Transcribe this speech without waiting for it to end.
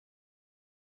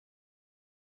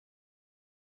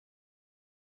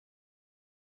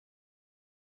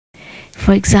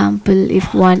For example,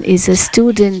 if one is a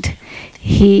student,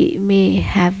 he may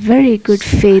have very good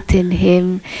faith in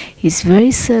him, he's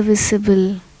very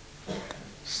serviceable,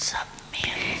 सब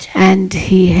में अच्छा and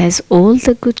he has all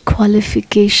the good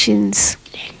qualifications.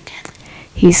 लेकिन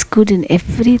He's good in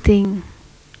everything.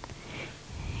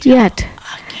 Yet,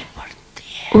 आगे बढ़ती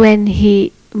है when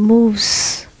he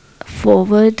moves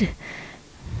forward,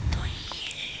 तो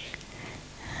ये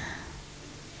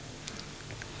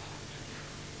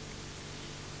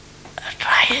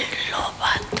राय लोभ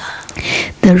आता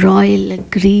the royal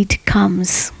greed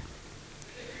comes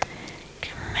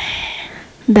कि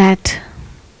मैं that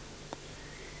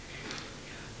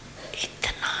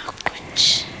इतना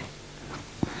कुछ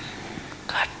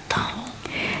करता हूँ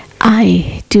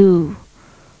I do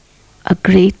a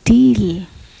great deal.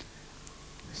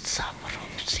 सब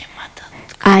रूप से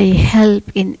मदद I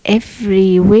help in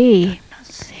every way करने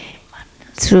से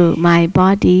मन through my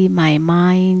body, my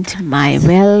mind, my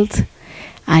wealth.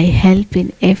 I help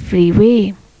in every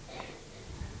way.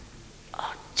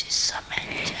 और जिस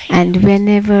समय चाहिए And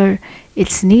whenever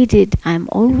it's needed, I'm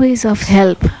always of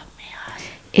help मैं आज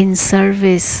in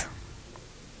service.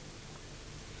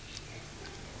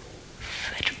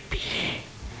 फिर भी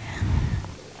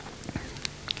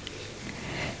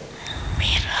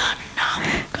मेरा नाम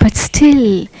But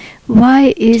still,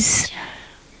 why is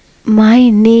my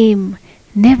name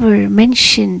never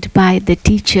mentioned by the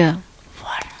teacher?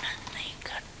 वर्णन नहीं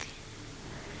करती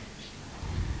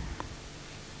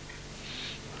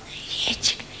ये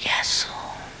जिज्ञासु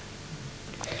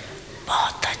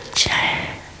बहुत अच्छा है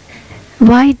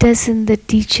Why doesn't the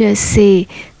teacher say,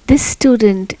 this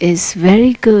student is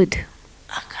very good?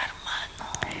 अगर मानो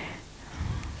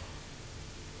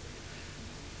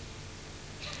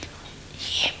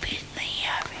ये भी नहीं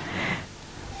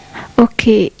आवे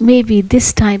Okay, maybe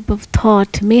this type of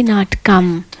thought may not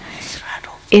come दूसरा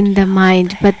रूप in the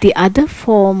mind, but the other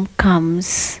form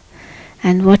comes.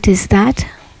 And what is that?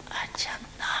 अच्छा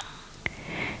नाम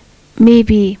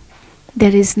Maybe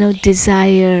there is no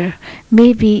desire.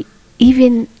 Maybe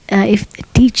even if the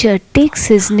teacher takes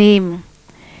his name,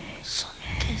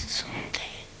 सुनते सुनते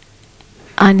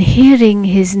on hearing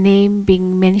his name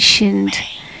being mentioned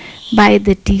by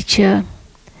the teacher,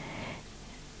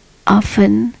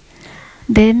 often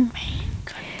then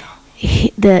करता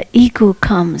हूँ the ego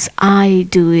comes. I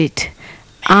do it.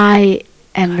 I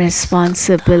am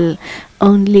responsible.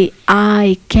 Only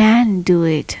I can do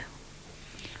it.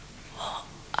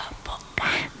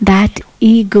 That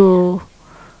ego,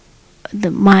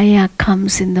 the Maya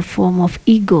comes in the form of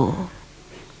ego.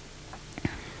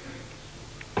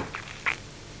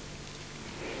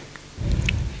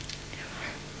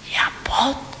 या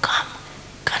बहुत काम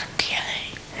करके आए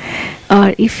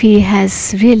Or if he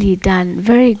has really done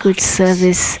very good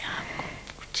service आपको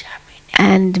पूछा भी नहीं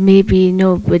and maybe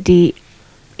nobody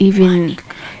even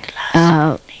गिलास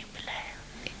uh, नहीं पिलाया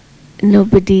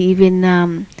nobody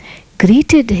even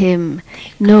greeted him.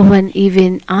 No one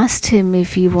even asked him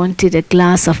if he wanted a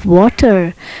glass of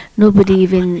water. Nobody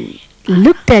even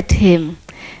looked at him.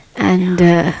 And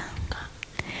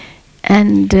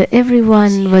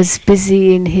everyone was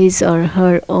busy in his or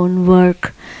her own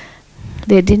work.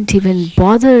 They didn't even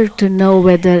bother to know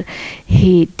whether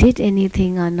he did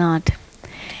anything or not.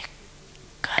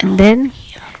 And then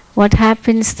what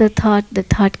happens? The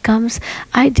thought comes,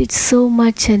 I did so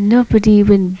much and nobody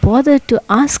even bothered to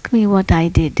ask me what I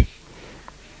did.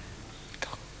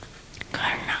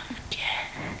 करना क्या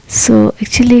है So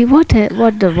actually what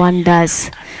the one does,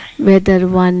 whether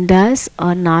one does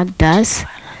or not does,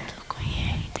 वाला तो कोई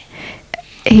है ही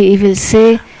नहीं he will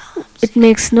say, it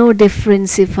makes no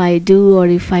difference if I do or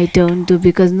if I don't do,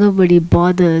 because nobody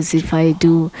bothers if I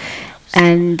do,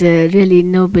 and really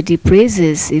nobody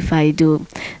praises if I do.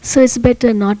 So it's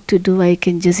better not to do. I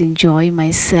can just enjoy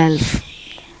myself.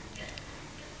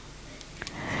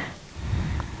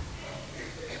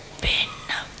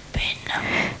 भिन्न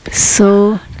भिन्न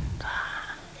So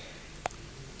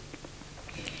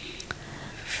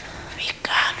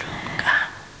विकारों का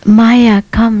Maya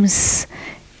comes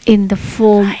in the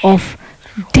form of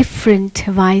different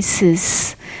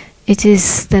vices. It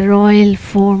is the royal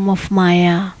form of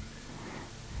Maya.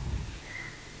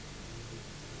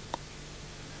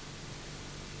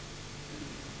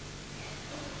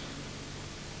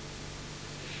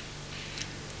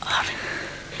 और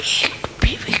एक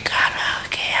भी विकार आ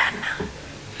गया ना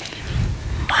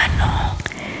मानो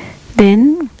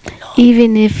Then,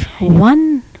 even if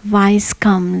one vice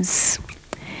comes,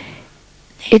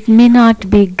 it may not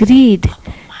be greed,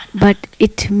 but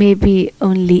it may be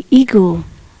only ego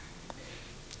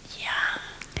या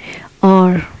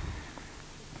or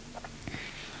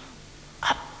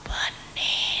upon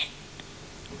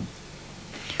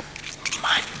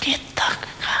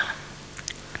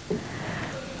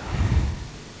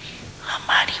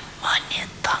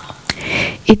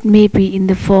It may be in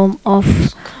the form of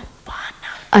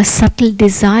Pana a subtle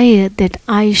desire that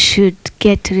I should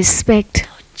get respect.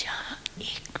 Tuja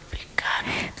Ik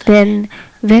Vikaro Then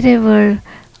wherever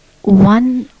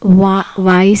one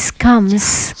vice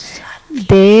comes,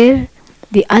 there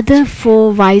the other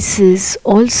four vices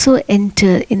also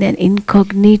enter in an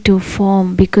incognito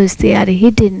form because they are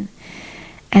hidden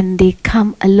and they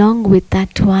come along with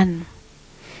that one.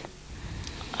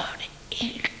 और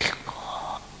इनको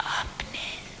अपने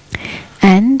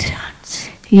And chance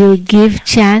you give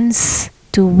chance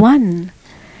to one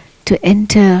to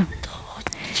enter. तो वो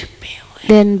छुपे हुए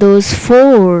Then those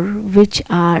four which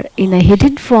are in a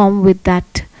hidden form with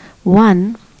that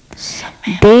one,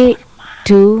 समय they पर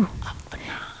too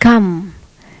अपना come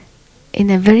in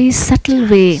a very subtle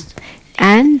way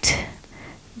and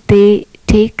they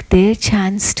take their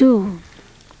chance too.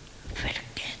 फिर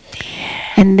कहती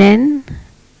है And then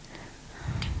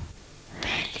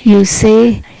you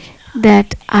say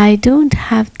that I don't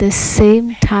have the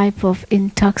same type of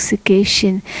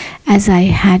intoxication as I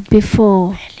had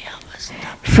before. पहली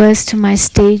अवस्था First, my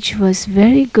stage was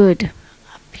very good.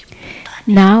 अभी पता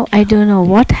नहीं Now I don't know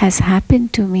what has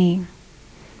happened to me.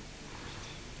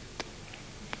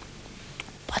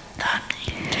 पता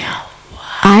नहीं क्या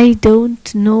हुआ I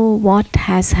don't know what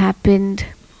has happened.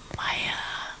 माया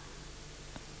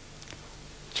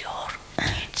चोर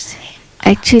गेट से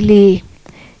Actually,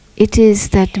 it is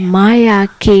that Maya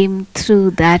came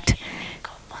through that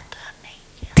को पता नहीं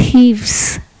क्या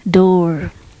thief's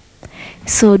door.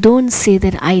 So don't say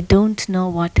that I don't know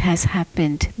what has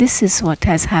happened. This is what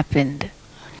has happened.